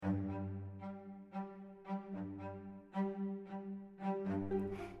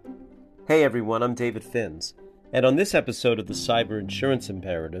Hey everyone, I'm David Finz, and on this episode of the Cyber Insurance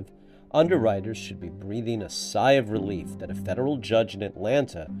Imperative, underwriters should be breathing a sigh of relief that a federal judge in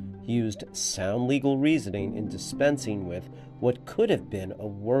Atlanta used sound legal reasoning in dispensing with what could have been a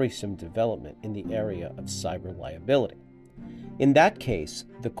worrisome development in the area of cyber liability. In that case,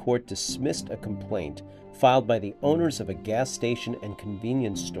 the court dismissed a complaint filed by the owners of a gas station and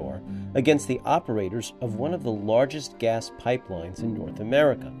convenience store against the operators of one of the largest gas pipelines in North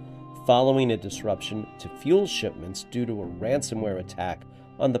America, following a disruption to fuel shipments due to a ransomware attack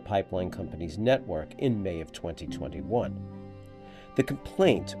on the pipeline company's network in May of 2021. The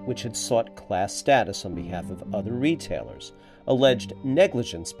complaint, which had sought class status on behalf of other retailers, alleged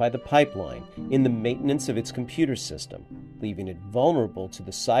negligence by the pipeline in the maintenance of its computer system, leaving it vulnerable to the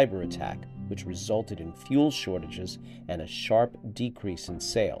cyber attack, which resulted in fuel shortages and a sharp decrease in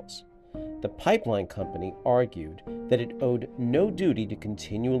sales. The pipeline company argued that it owed no duty to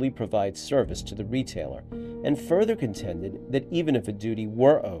continually provide service to the retailer, and further contended that even if a duty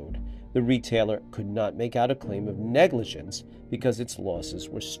were owed, the retailer could not make out a claim of negligence because its losses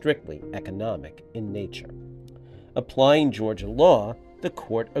were strictly economic in nature. Applying Georgia law, the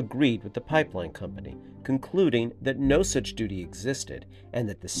court agreed with the pipeline company, concluding that no such duty existed and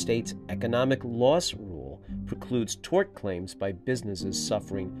that the state's economic loss rule precludes tort claims by businesses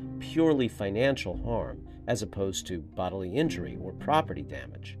suffering purely financial harm as opposed to bodily injury or property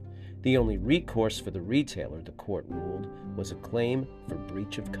damage. The only recourse for the retailer, the court ruled, was a claim for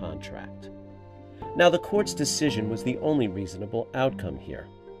breach of contract. Now, the court's decision was the only reasonable outcome here.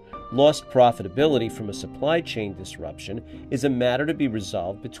 Lost profitability from a supply chain disruption is a matter to be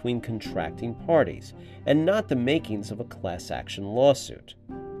resolved between contracting parties, and not the makings of a class action lawsuit.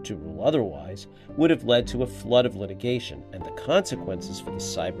 To rule otherwise would have led to a flood of litigation, and the consequences for the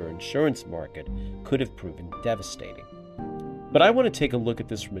cyber insurance market could have proven devastating. But I want to take a look at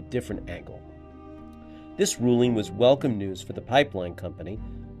this from a different angle. This ruling was welcome news for the pipeline company,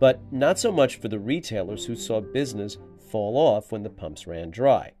 but not so much for the retailers who saw business fall off when the pumps ran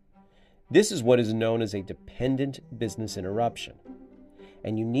dry. This is what is known as a dependent business interruption.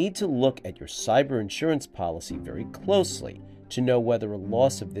 And you need to look at your cyber insurance policy very closely to know whether a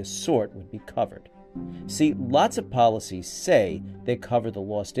loss of this sort would be covered. See, lots of policies say they cover the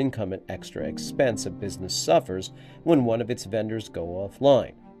lost income and extra expense a business suffers when one of its vendors go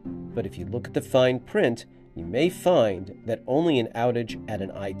offline. But if you look at the fine print, you may find that only an outage at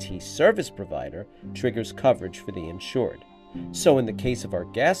an IT service provider triggers coverage for the insured. So in the case of our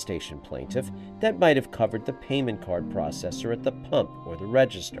gas station plaintiff, that might have covered the payment card processor at the pump or the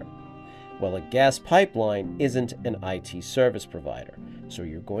register. Well, a gas pipeline isn't an IT service provider, so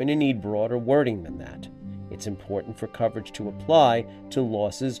you're going to need broader wording than that. It's important for coverage to apply to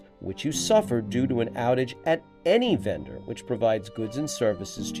losses which you suffer due to an outage at any vendor which provides goods and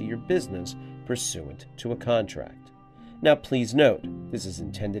services to your business pursuant to a contract. Now, please note, this is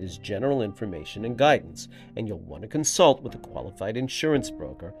intended as general information and guidance, and you'll want to consult with a qualified insurance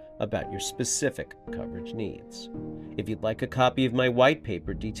broker about your specific coverage needs. If you'd like a copy of my white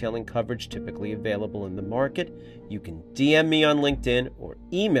paper detailing coverage typically available in the market, you can DM me on LinkedIn or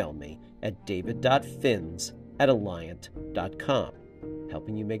email me at david.finz@alliant.com.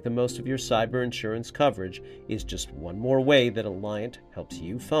 Helping you make the most of your cyber insurance coverage is just one more way that Alliant helps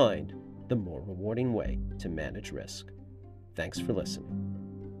you find the more rewarding way to manage risk. Thanks for listening.